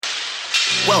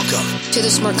Welcome to the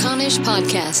Smerconish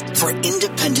Podcast for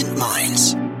independent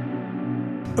minds.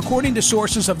 According to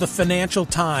sources of the Financial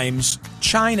Times,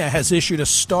 China has issued a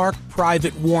stark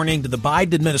private warning to the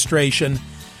Biden administration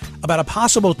about a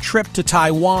possible trip to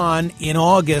Taiwan in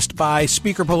August by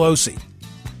Speaker Pelosi.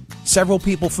 Several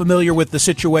people familiar with the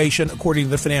situation, according to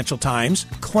the Financial Times,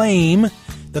 claim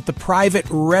that the private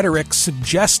rhetoric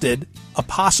suggested a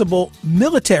possible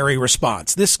military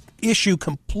response. This issue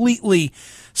completely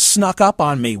snuck up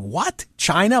on me. What?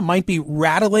 China might be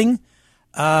rattling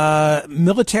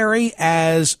military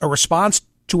as a response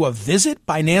to a visit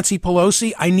by Nancy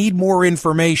Pelosi? I need more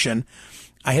information.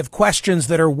 I have questions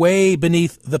that are way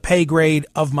beneath the pay grade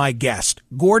of my guest.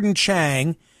 Gordon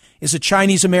Chang is a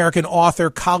Chinese-American author,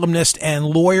 columnist, and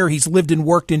lawyer. He's lived and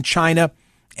worked in China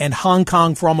and Hong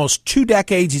Kong for almost 2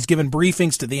 decades. He's given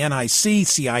briefings to the NIC,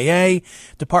 CIA,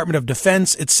 Department of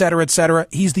Defense, et cetera, et cetera.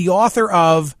 He's the author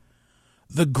of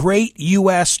The Great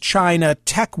U.S.-China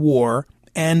Tech War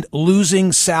and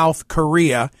Losing South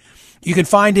Korea. You can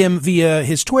find him via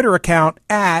his Twitter account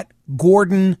at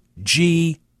Gordon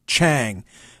G. Chang.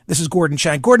 This is Gordon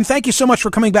Chang. Gordon, thank you so much for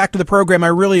coming back to the program. I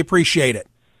really appreciate it.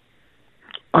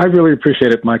 I really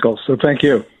appreciate it, Michael. So thank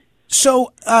you.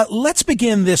 So let's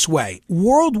begin this way.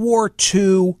 World War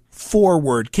II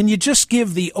forward, can you just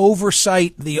give the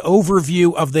oversight, the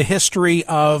overview of the history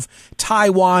of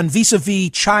Taiwan vis-a-vis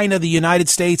China, the United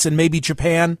States, and maybe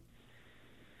Japan?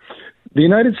 The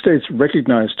United States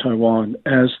recognized Taiwan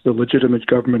as the legitimate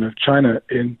government of China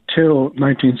until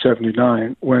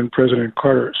 1979, when President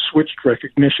Carter switched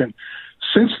recognition.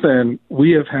 Since then,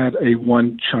 we have had a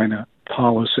one China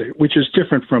policy, which is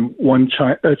different from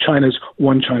China's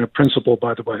one China principle,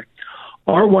 by the way.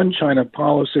 Our one China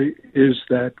policy is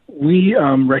that we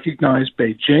recognize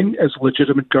Beijing as a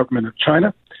legitimate government of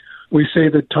China. We say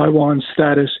that Taiwan's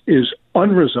status is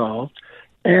unresolved,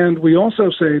 and we also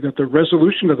say that the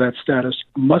resolution of that status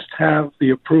must have the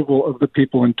approval of the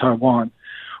people in Taiwan.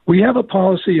 We have a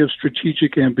policy of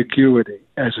strategic ambiguity,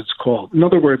 as it's called. In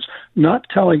other words, not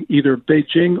telling either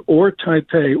Beijing or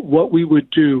Taipei what we would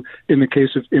do in the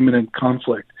case of imminent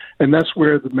conflict. And that's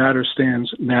where the matter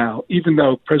stands now, even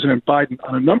though President Biden,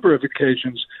 on a number of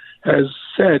occasions, has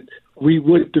said we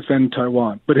would defend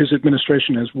Taiwan. But his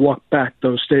administration has walked back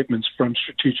those statements from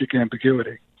strategic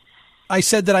ambiguity. I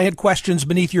said that I had questions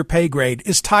beneath your pay grade.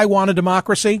 Is Taiwan a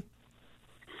democracy?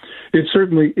 It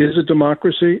certainly is a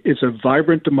democracy. It's a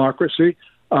vibrant democracy,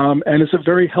 and it's a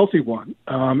very healthy one.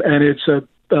 And it's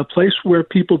a place where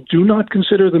people do not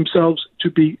consider themselves to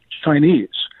be Chinese.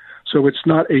 So it's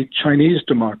not a Chinese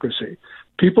democracy.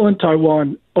 People in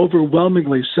Taiwan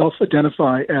overwhelmingly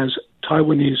self-identify as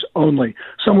Taiwanese only.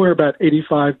 Somewhere about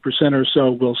 85% or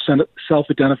so will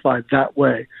self-identify that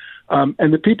way.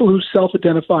 And the people who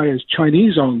self-identify as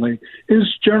Chinese only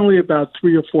is generally about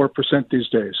 3 or 4% these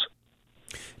days.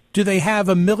 Do they have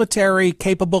a military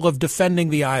capable of defending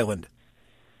the island?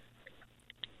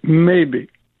 Maybe.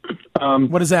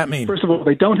 What does that mean? First of all,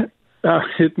 they don't.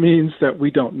 It means that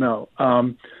we don't know.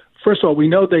 First of all, we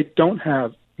know they don't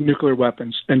have nuclear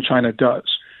weapons, and China does.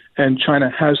 And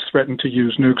China has threatened to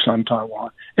use nukes on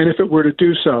Taiwan. And if it were to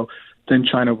do so, then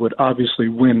China would obviously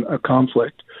win a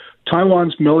conflict.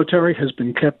 Taiwan's military has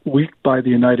been kept weak by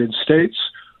the United States.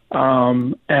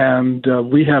 And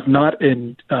we have not,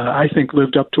 I think,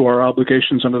 lived up to our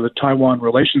obligations under the Taiwan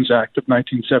Relations Act of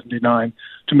 1979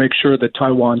 to make sure that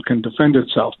Taiwan can defend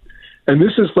itself. And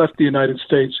this has left the United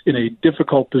States in a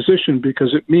difficult position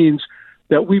because it means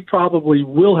that we probably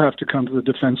will have to come to the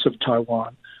defense of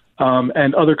Taiwan.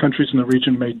 And other countries in the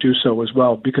region may do so as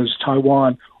well, because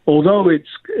Taiwan, although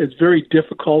it's very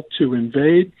difficult to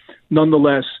invade,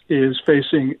 nonetheless is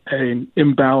facing an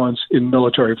imbalance in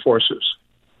military forces.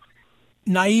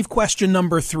 Naive question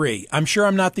number 3. I'm sure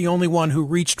I'm not the only one who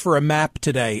reached for a map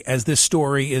today as this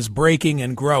story is breaking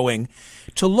and growing.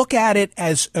 To look at it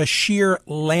as a sheer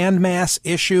landmass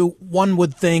issue, one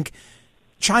would think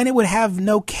China would have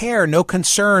no care, no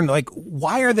concern. Like,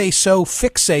 why are they so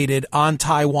fixated on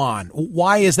Taiwan?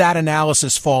 Why is that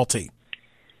analysis faulty?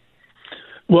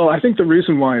 Well, I think the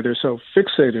reason why they're so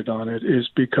fixated on it is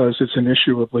because it's an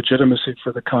issue of legitimacy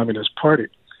for the Communist Party.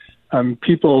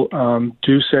 People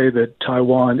do say that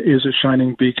Taiwan is a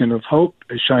shining beacon of hope,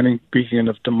 a shining beacon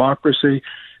of democracy,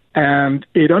 and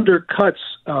it undercuts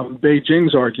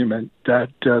Beijing's argument that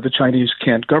the Chinese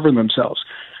can't govern themselves.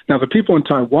 Now, the people in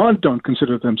Taiwan don't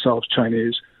consider themselves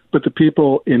Chinese, but the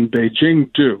people in Beijing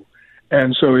do.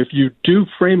 And so if you do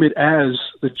frame it as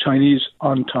the Chinese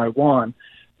on Taiwan,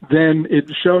 then it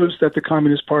shows that the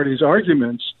Communist Party's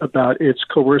arguments about its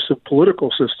coercive political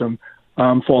system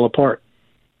fall apart.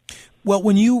 Well,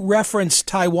 when you reference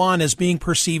Taiwan as being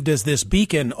perceived as this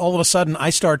beacon, all of a sudden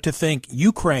I start to think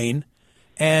Ukraine.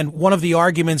 And one of the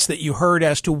arguments that you heard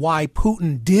as to why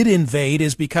Putin did invade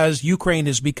is because Ukraine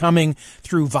is becoming,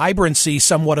 through vibrancy,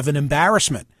 somewhat of an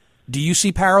embarrassment. Do you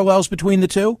see parallels between the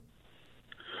two?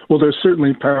 Well, there's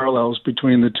certainly parallels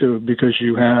between the two because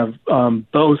you have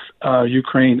both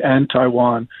Ukraine and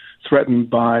Taiwan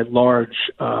threatened by large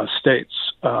states.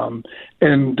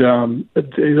 And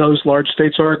those large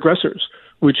states are aggressors,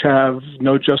 which have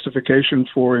no justification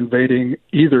for invading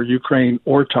either Ukraine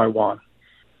or Taiwan.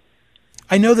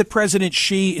 I know that President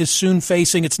Xi is soon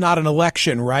facing, it's not an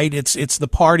election, right? It's the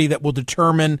party that will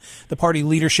determine, the party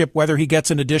leadership, whether he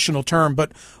gets an additional term.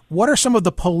 But what are some of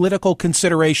the political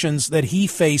considerations that he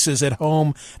faces at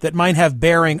home that might have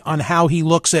bearing on how he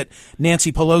looks at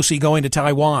Nancy Pelosi going to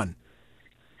Taiwan?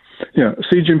 Yeah,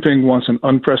 Xi Jinping wants an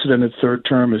unprecedented third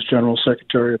term as General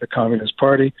Secretary of the Communist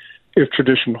Party. If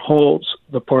tradition holds,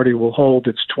 the party will hold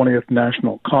its 20th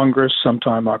National Congress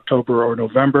sometime October or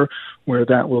November, where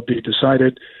that will be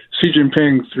decided. Xi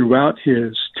Jinping, throughout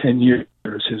his 10 years,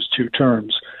 his 2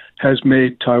 terms, has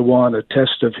made Taiwan a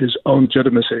test of his own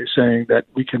legitimacy, saying that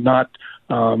we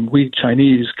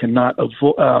Chinese cannot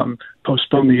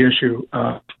postpone the issue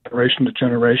generation to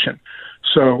generation.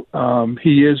 So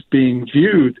he is being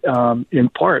viewed in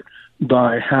part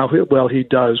by how well he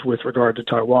does with regard to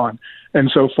Taiwan. And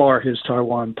so far, his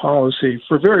Taiwan policy,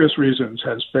 for various reasons,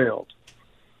 has failed.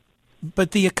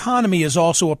 But the economy is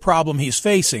also a problem he's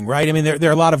facing, right? I mean, there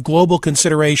are a lot of global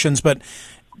considerations, but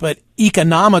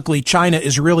economically, China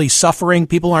is really suffering.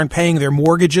 People aren't paying their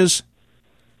mortgages.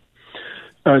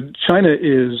 China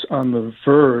is on the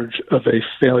verge of a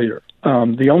failure.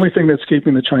 The only thing that's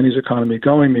keeping the Chinese economy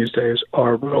going these days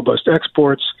are robust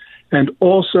exports and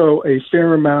also a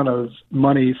fair amount of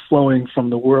money flowing from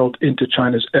the world into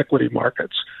China's equity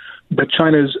markets. But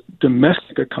China's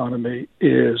domestic economy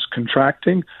is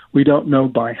contracting. We don't know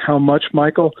by how much,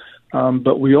 Michael,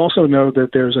 but we also know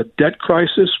that there's a debt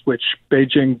crisis, which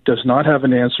Beijing does not have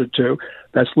an answer to.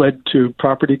 That's led to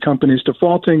property companies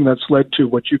defaulting. That's led to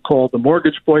what you call the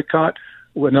mortgage boycott.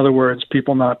 In other words,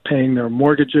 people not paying their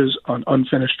mortgages on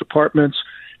unfinished apartments.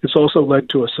 It's also led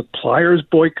to a supplier's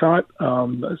boycott.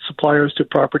 Suppliers to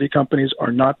property companies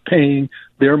are not paying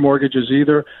their mortgages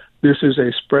either. This is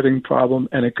a spreading problem,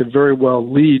 and it could very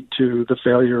well lead to the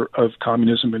failure of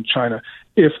communism in China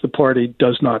if the party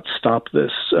does not stop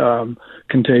this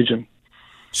contagion.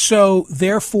 So,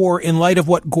 therefore, in light of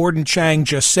what Gordon Chang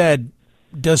just said,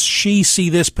 does she see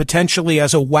this potentially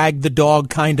as a wag the dog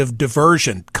kind of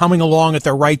diversion, coming along at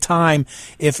the right time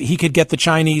if he could get the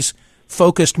Chinese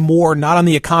focused more not on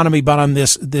the economy but on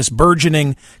this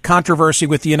burgeoning controversy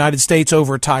with the United States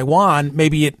over Taiwan?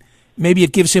 Maybe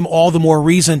it gives him all the more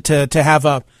reason to have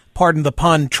a, pardon the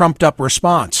pun, trumped up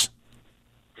response.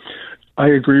 I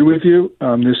agree with you.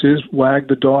 This is wag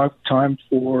the dog time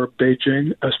for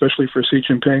Beijing, especially for Xi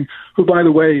Jinping, who, by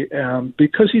the way,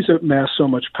 because he's amassed so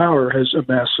much power, has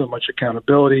amassed so much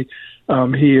accountability.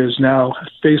 He is now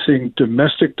facing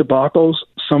domestic debacles,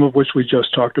 some of which we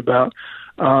just talked about.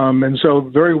 And so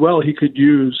very well he could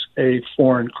use a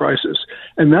foreign crisis.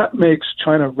 And that makes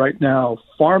China right now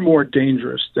far more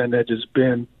dangerous than it has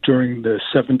been during the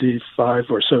 75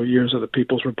 or so years of the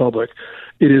People's Republic.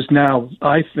 It is now,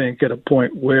 I think, at a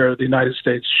point where the United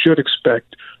States should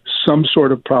expect some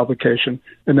sort of provocation,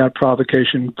 and that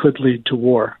provocation could lead to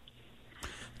war.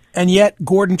 And yet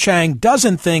Gordon Chang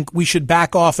doesn't think we should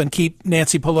back off and keep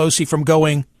Nancy Pelosi from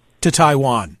going to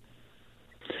Taiwan.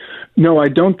 No, I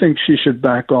don't think she should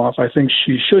back off. I think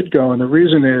she should go. And the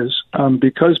reason is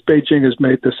because Beijing has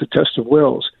made this a test of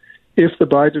wills. If the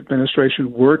Biden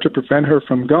administration were to prevent her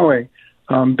from going,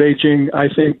 Beijing, I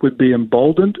think, would be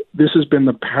emboldened. This has been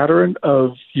the pattern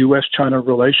of U.S.-China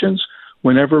relations.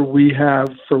 Whenever we have,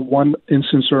 for one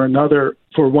instance or another,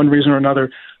 for one reason or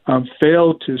another,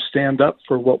 failed to stand up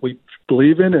for what we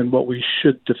believe in and what we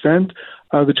should defend,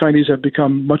 the Chinese have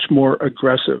become much more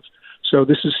aggressive. So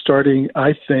this is starting,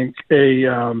 I think,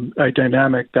 a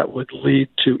dynamic that would lead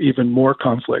to even more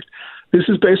conflict. This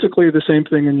is basically the same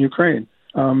thing in Ukraine.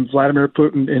 Vladimir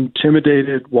Putin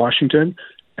intimidated Washington,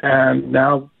 and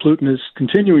now Putin is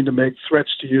continuing to make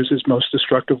threats to use his most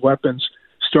destructive weapons,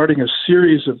 starting a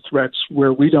series of threats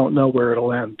where we don't know where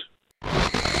it'll end.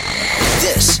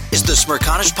 This is the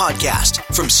Smerconish Podcast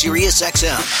from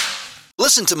SiriusXM.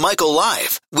 Listen to Michael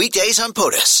live weekdays on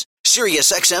POTUS,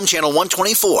 SiriusXM Channel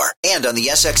 124, and on the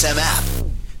SXM app.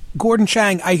 Gordon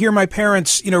Chang, I hear my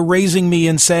parents, raising me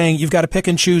and saying you've got to pick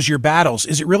and choose your battles.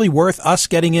 Is it really worth us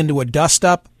getting into a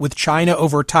dust-up with China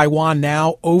over Taiwan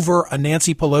now over a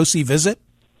Nancy Pelosi visit?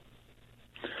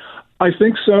 I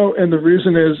think so, and the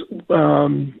reason is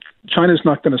China's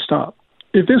not going to stop.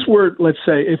 If this were, let's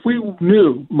say, if we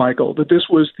knew, Michael, that this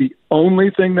was the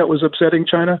only thing that was upsetting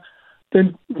China,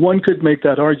 then one could make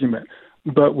that argument.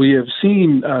 But we have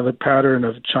seen the pattern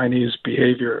of Chinese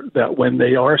behavior that when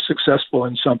they are successful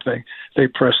in something, they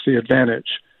press the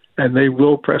advantage. And they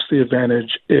will press the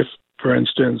advantage if, for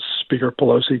instance, Speaker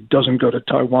Pelosi doesn't go to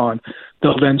Taiwan.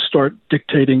 They'll then start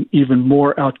dictating even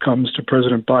more outcomes to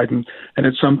President Biden. And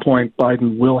at some point,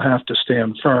 Biden will have to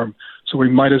stand firm. So we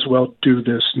might as well do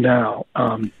this now.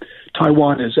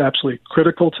 Taiwan is absolutely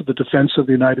critical to the defense of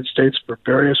the United States for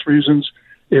various reasons.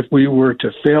 If we were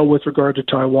to fail with regard to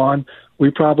Taiwan, we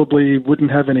probably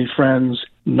wouldn't have any friends,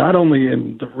 not only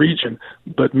in the region,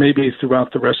 but maybe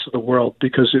throughout the rest of the world,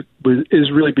 because it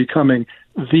is really becoming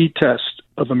the test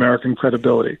of American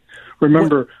credibility.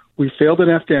 Remember, we failed in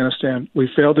Afghanistan, we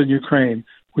failed in Ukraine.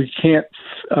 We can't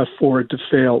afford to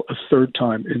fail a third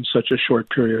time in such a short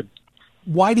period.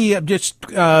 Why do you, just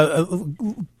a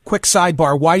quick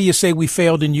sidebar, why do you say we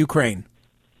failed in Ukraine?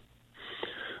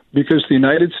 Because the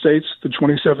United States, the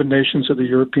 27 nations of the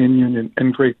European Union,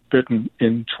 and Great Britain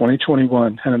in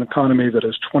 2021 had an economy that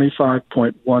is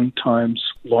 25.1 times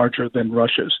larger than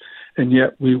Russia's, and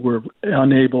yet we were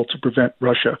unable to prevent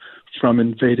Russia from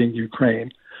invading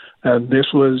Ukraine. This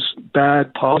was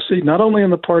bad policy, not only on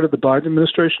the part of the Biden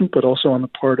administration, but also on the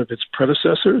part of its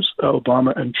predecessors,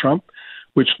 Obama and Trump,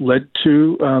 which led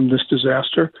to this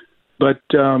disaster. But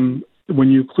when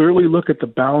you clearly look at the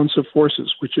balance of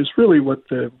forces, which is really what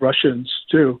the Russians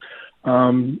do,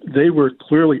 they were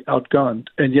clearly outgunned,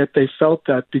 and yet they felt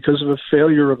that because of a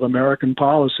failure of American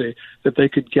policy that they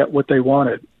could get what they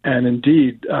wanted. And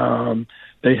indeed,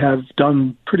 they have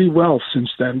done pretty well since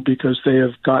then because they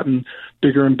have gotten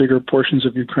bigger and bigger portions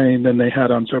of Ukraine than they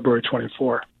had on February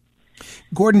 24.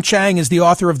 Gordon Chang is the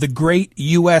author of The Great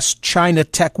U.S.-China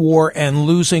Tech War and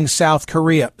Losing South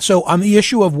Korea. So on the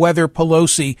issue of whether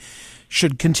Pelosi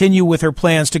should continue with her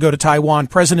plans to go to Taiwan,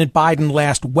 President Biden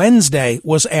last Wednesday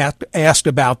was asked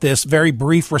about this. Very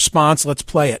brief response. Let's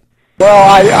play it. Well,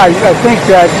 I think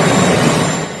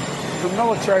that the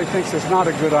military thinks it's not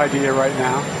a good idea right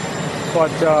now,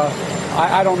 but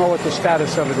I don't know what the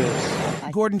status of it is.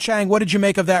 Gordon Chang, what did you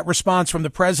make of that response from the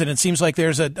president? Seems like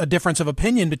there's a difference of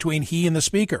opinion between he and the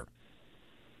speaker.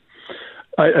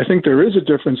 I think there is a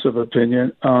difference of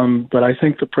opinion, but I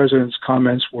think the president's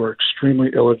comments were extremely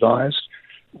ill-advised.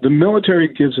 The military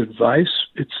gives advice.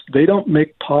 They don't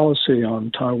make policy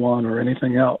on Taiwan or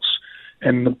anything else,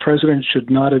 and the president should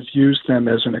not have used them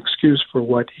as an excuse for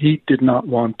what he did not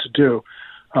want to do.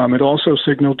 It also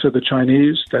signaled to the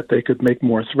Chinese that they could make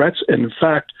more threats, and in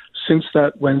fact, since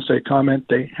that Wednesday comment,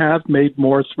 they have made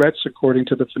more threats, according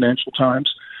to the Financial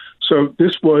Times. So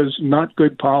this was not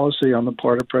good policy on the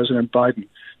part of President Biden.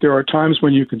 There are times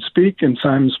when you can speak and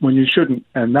times when you shouldn't,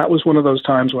 and that was one of those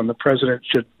times when the president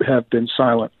should have been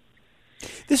silent.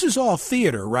 This is all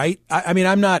theater, right? I mean,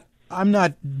 I'm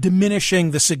not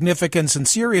diminishing the significance and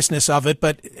seriousness of it,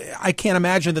 but I can't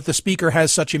imagine that the speaker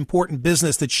has such important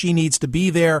business that she needs to be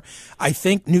there. I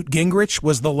think Newt Gingrich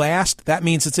was the last. That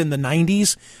means it's in the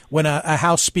 90s when a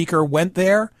House speaker went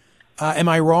there. Am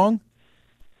I wrong?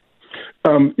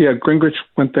 Yeah, Gingrich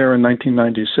went there in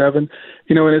 1997.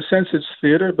 In a sense, it's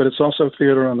theater, but it's also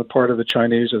theater on the part of the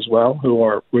Chinese as well, who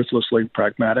are ruthlessly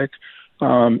pragmatic.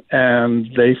 And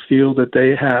they feel that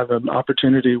they have an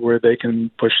opportunity where they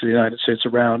can push the United States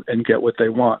around and get what they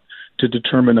want to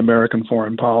determine American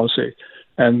foreign policy.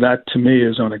 And that, to me,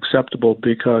 is unacceptable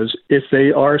because if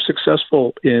they are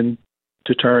successful in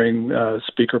deterring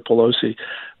Speaker Pelosi,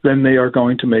 then they are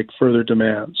going to make further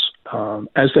demands,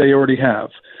 as they already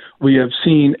have. We have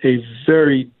seen a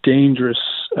very dangerous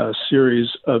series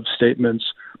of statements,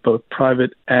 both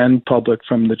private and public,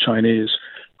 from the Chinese,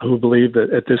 who believe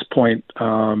that at this point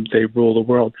they rule the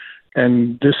world.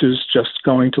 And this is just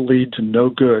going to lead to no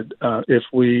good if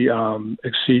we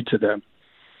accede to them.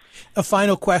 A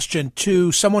final question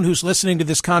to someone who's listening to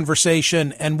this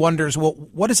conversation and wonders, well,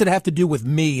 what does it have to do with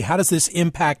me? How does this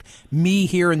impact me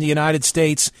here in the United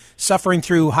States, suffering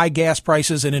through high gas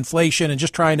prices and inflation and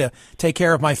just trying to take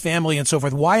care of my family and so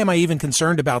forth? Why am I even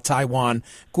concerned about Taiwan?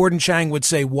 Gordon Chang would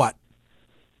say what?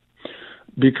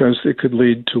 Because it could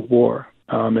lead to war.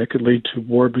 It could lead to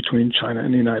war between China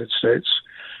and the United States.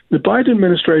 The Biden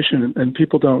administration, and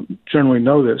people don't generally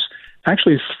know this,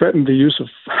 actually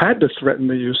had to threaten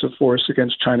the use of force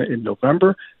against China in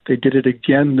November. They did it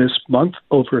again this month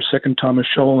over Second Thomas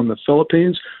Shoal in the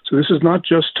Philippines. So this is not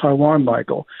just Taiwan,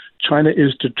 Michael. China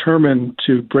is determined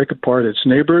to break apart its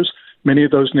neighbors. Many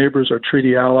of those neighbors are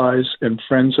treaty allies and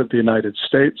friends of the United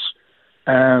States.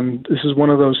 And this is one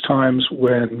of those times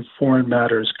when foreign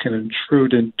matters can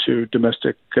intrude into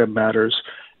domestic matters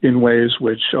in ways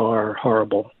which are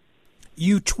horrible.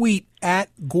 You tweet at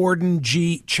Gordon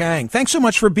G. Chang. Thanks so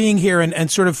much for being here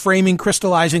and sort of framing,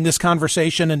 crystallizing this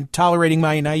conversation and tolerating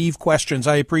my naive questions.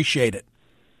 I appreciate it.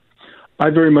 I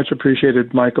very much appreciate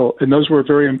it, Michael. And those were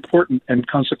very important and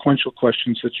consequential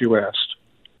questions that you asked.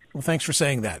 Well, thanks for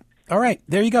saying that. All right,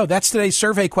 there you go. That's today's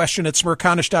survey question at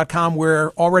smirconish.com,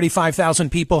 where already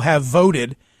 5,000 people have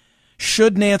voted.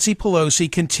 Should Nancy Pelosi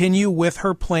continue with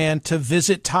her plan to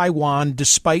visit Taiwan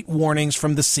despite warnings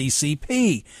from the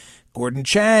CCP? Gordon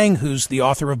Chang, who's the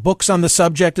author of books on the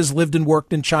subject, has lived and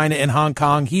worked in China and Hong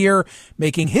Kong here,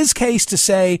 making his case to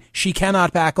say she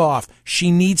cannot back off.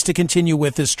 She needs to continue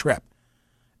with this trip.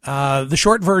 The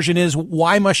short version is,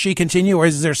 why must she continue? Or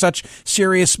is there such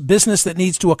serious business that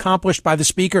needs to accomplish by the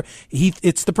speaker?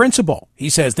 It's the principle. He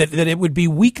says that it would be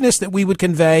weakness that we would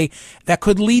convey that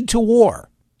could lead to war.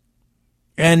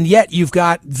 And yet you've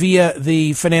got, via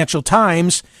the Financial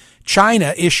Times,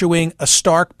 China issuing a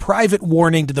stark private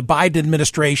warning to the Biden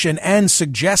administration and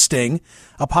suggesting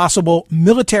a possible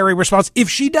military response if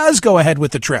she does go ahead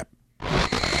with the trip.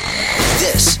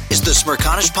 This is the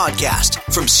Smirconish Podcast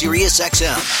from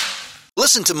SiriusXM.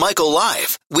 Listen to Michael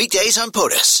live weekdays on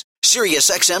POTUS,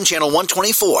 SiriusXM Channel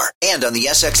 124, and on the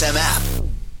SXM app.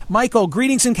 Michael,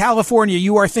 greetings in California.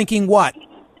 You are thinking what?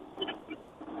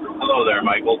 Hello there,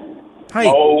 Michael. Hi.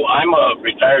 Oh, I'm a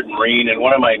retired Marine, and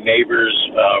one of my neighbors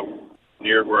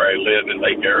near where I live in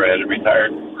Lake Arrowhead, a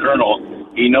retired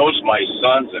colonel, he knows my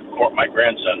my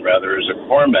grandson, is a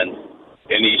corpsman,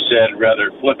 and he said rather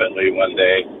flippantly one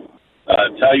day,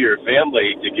 tell your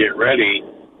family to get ready.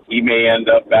 He may end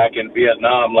up back in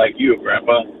Vietnam like you,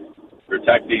 Grandpa,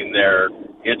 protecting their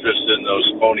interest in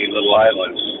those phony little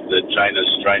islands that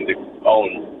China's trying to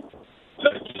own.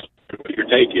 What your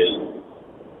take is?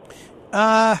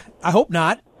 I hope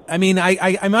not. I mean,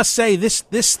 I must say this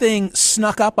thing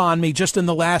snuck up on me just in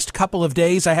the last couple of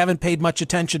days. I haven't paid much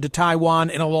attention to Taiwan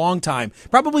in a long time.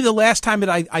 Probably the last time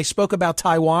that I spoke about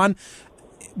Taiwan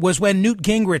was when Newt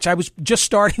Gingrich, I was just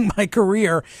starting my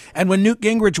career, and when Newt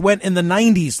Gingrich went in the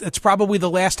 90s, that's probably the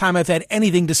last time I've had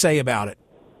anything to say about it.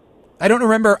 I don't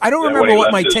remember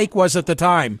what my take was at the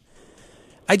time.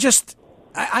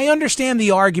 I understand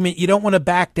the argument. You don't want to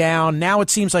back down. Now it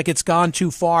seems like it's gone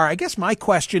too far. I guess my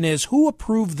question is, who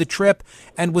approved the trip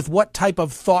and with what type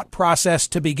of thought process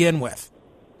to begin with?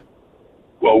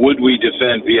 Well, would we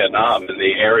defend Vietnam in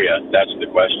the area? That's the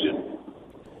question.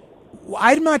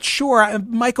 I'm not sure.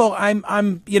 Michael, I'm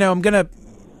going to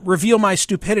reveal my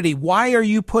stupidity. Why are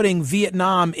you putting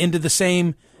Vietnam into the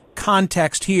same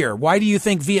context here? Why do you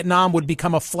think Vietnam would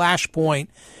become a flashpoint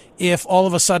if all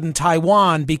of a sudden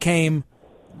Taiwan became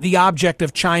the object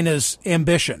of China's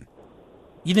ambition?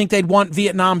 You think they'd want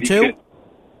Vietnam too?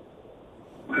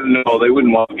 No, they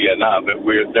wouldn't want Vietnam, but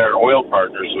they're oil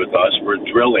partners with us. We're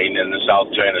drilling in the South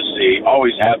China Sea,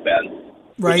 always have been,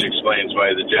 right, which explains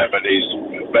why the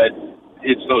Japanese, but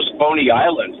it's those phony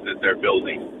islands that they're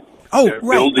building. Oh,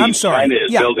 right. I'm sorry. China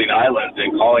is building islands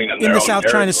and calling them in the South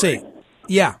China Sea.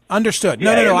 Yeah, understood.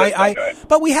 No.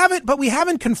 But we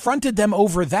haven't confronted them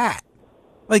over that.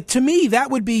 Like, to me,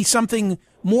 that would be something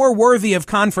more worthy of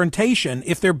confrontation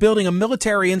if they're building a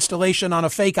military installation on a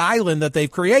fake island that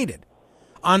they've created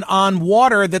on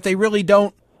water that they really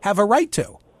don't have a right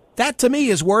to. That, to me,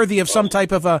 is worthy of some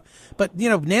type of a... But,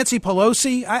 Nancy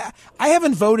Pelosi, I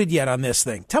haven't voted yet on this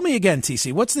thing. Tell me again,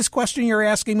 TC, what's this question you're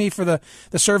asking me for the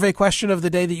survey question of the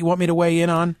day that you want me to weigh in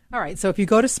on? All right, so if you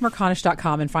go to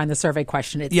smirconish.com and find the survey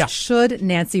question, it's should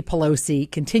Nancy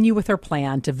Pelosi continue with her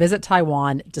plan to visit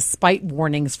Taiwan despite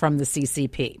warnings from the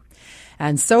CCP?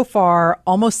 And so far,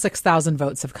 almost 6,000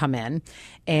 votes have come in,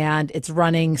 and it's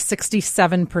running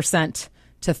 67%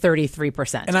 to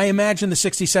 33%. And I imagine the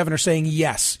 67 are saying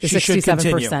yes, she should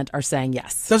continue. 67% are saying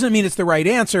yes. Doesn't mean it's the right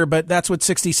answer, but that's what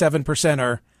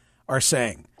 67% are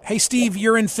saying. Hey, Steve,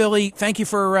 you're in Philly. Thank you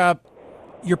for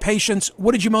your patience.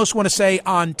 What did you most want to say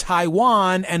on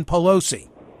Taiwan and Pelosi?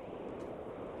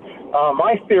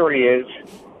 My theory is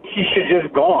she should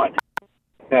just gone.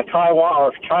 Now, Taiwan,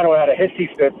 or if China had a hissy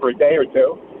fit for a day or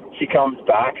two, she comes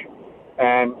back,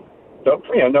 and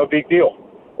no big deal.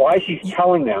 Why she's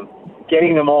telling them,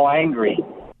 getting them all angry,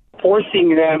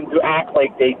 forcing them to act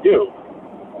like they do.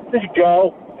 Just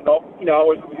go. To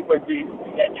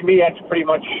me, that's pretty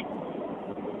much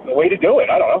the way to do it.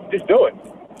 I don't know. Just do it.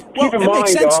 Well, Keep in mind,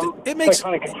 it makes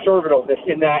kind of conservative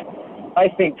in that I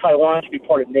think Taiwan should be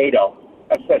part of NATO.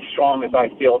 That's as strong as I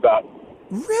feel about.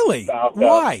 Really?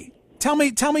 Why? Tell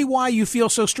me why you feel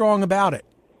so strong about it.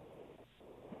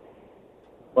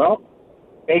 Well,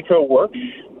 NATO works.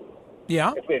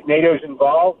 Yeah. If NATO's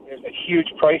involved, there's a huge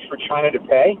price for China to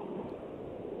pay.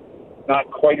 Not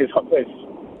quite as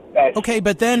okay,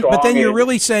 but then you're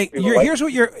really saying here's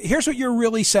what you're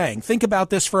really saying. Think about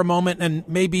this for a moment, and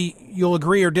maybe you'll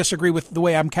agree or disagree with the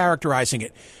way I'm characterizing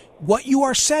it. What you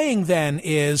are saying then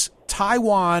is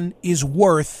Taiwan is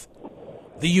worth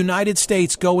the United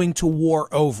States going to war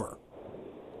over.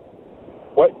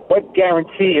 What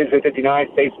guarantee is it that the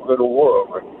United States will go to war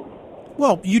over it?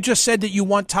 Well, you just said that you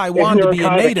want Taiwan to be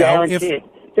in NATO.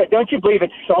 Don't you believe at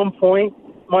some point,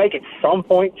 Mike,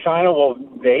 China will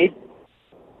invade?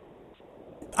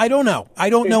 I don't know. I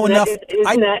don't know enough.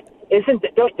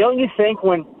 Don't you think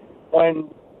when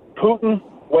Putin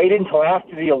waited until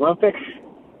after the Olympics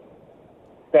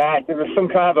that there was some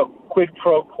kind of a quid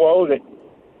pro quo that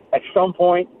at some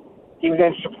point he would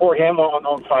then support him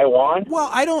on Taiwan? Well,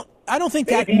 I don't think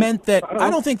that meant that. I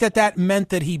don't think that meant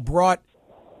that he brought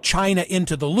China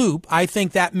into the loop. I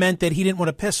think that meant that he didn't want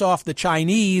to piss off the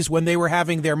Chinese when they were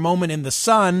having their moment in the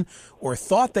sun, or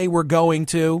thought they were going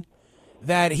to,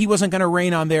 that he wasn't going to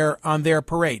rain on their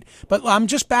parade. But I'm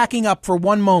just backing up for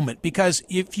one moment, because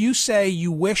if you say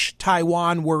you wish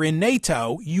Taiwan were in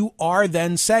NATO, you are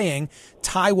then saying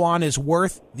Taiwan is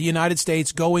worth the United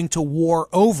States going to war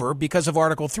over because of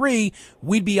Article 3.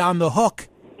 We'd be on the hook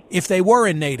if they were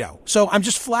in NATO. So I'm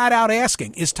just flat out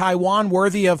asking, is Taiwan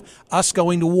worthy of us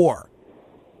going to war?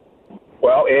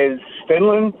 Well, is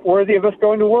Finland worthy of us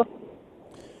going to war?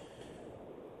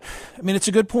 I mean, it's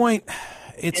a good point.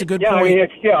 It's a good point. I mean,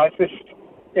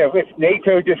 if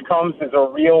NATO just comes as a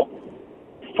real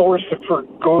force for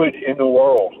good in the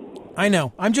world. I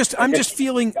know. I'm just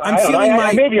feeling.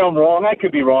 Maybe I'm wrong. I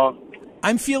could be wrong.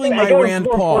 I'm feeling my Rand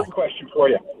Paul. Important question for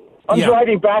you. I'm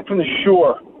driving back from the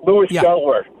shore, Lewis,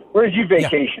 Delaware. Where did you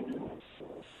vacation? Yeah.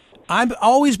 I've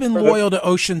always been loyal to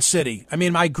Ocean City. I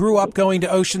mean, I grew up going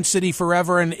to Ocean City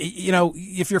forever, and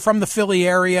if you're from the Philly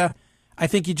area, I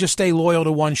think you just stay loyal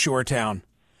to one shore town.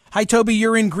 Hi, Toby.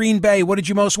 You're in Green Bay. What did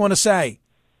you most want to say?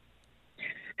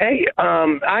 Hey,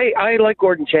 I like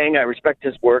Gordon Chang. I respect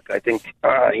his work. I think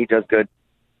he does good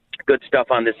stuff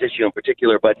on this issue in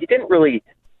particular, but he didn't really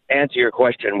answer your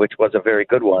question, which was a very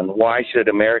good one. Why should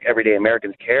everyday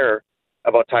Americans care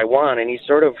about Taiwan? And he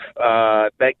sort of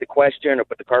begged the question or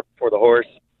put the cart before the horse.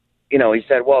 He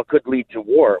said, well, it could lead to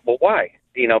war. Well, why?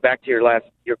 Back to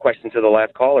your question to the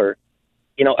last caller.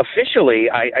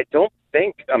 Officially, I don't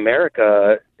think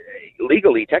America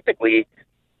legally, technically,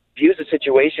 views the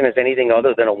situation as anything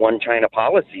other than a one China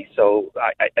policy. So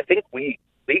I think we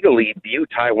legally view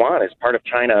Taiwan as part of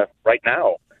China right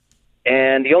now.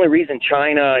 And the only reason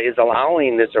China is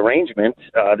allowing this arrangement,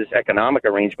 this economic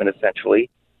arrangement essentially,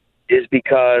 is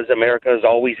because America has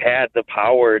always had the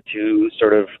power to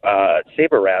sort of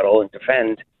saber rattle and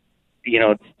defend,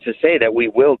 to say that we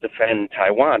will defend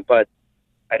Taiwan. But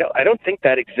I don't think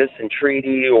that exists in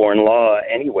treaty or in law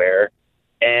anywhere.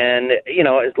 And,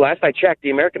 as last I checked,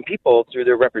 the American people, through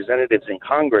their representatives in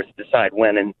Congress, decide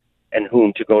when and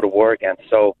whom to go to war against.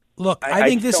 So look, I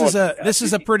think this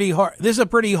is a pretty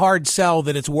hard sell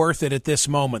that it's worth it at this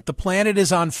moment. The planet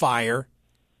is on fire.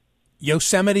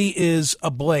 Yosemite is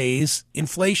ablaze.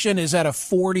 Inflation is at a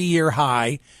 40-year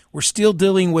high. We're still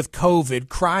dealing with COVID.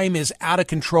 Crime is out of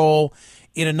control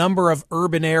in a number of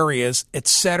urban areas, et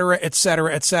cetera, et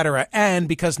cetera, et cetera. And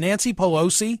because Nancy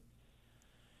Pelosi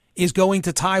is going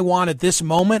to Taiwan at this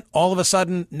moment, all of a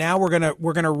sudden now we're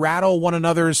gonna rattle one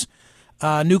another's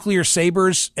nuclear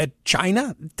sabers at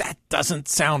China? That doesn't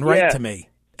sound right to me.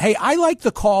 Hey, I like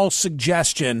the call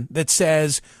suggestion that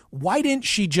says, why didn't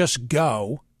she just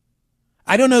go?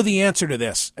 I don't know the answer to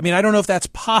this. I mean, I don't know if that's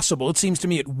possible. It seems to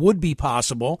me it would be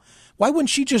possible. Why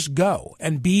wouldn't she just go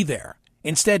and be there?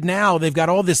 Instead, now they've got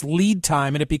all this lead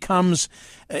time, and it becomes,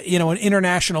 an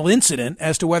international incident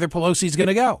as to whether Pelosi's going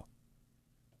to go.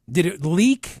 Did it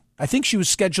leak? I think she was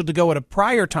scheduled to go at a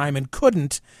prior time and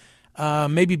couldn't,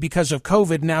 maybe because of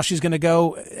COVID. Now she's going to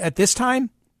go at this time.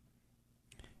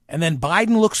 And then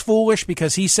Biden looks foolish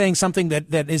because he's saying something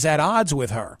that is at odds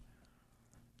with her.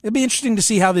 It'll be interesting to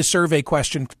see how this survey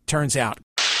question turns out.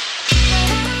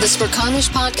 The Smerconish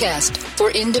Podcast for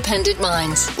independent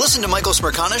minds. Listen to Michael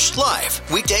Smerconish live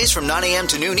weekdays from 9 a.m.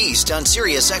 to noon East on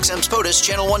SiriusXM's POTUS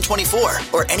Channel 124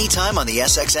 or anytime on the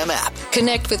SXM app.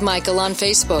 Connect with Michael on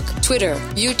Facebook, Twitter,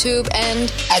 YouTube, and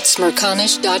at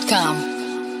Smerconish.com.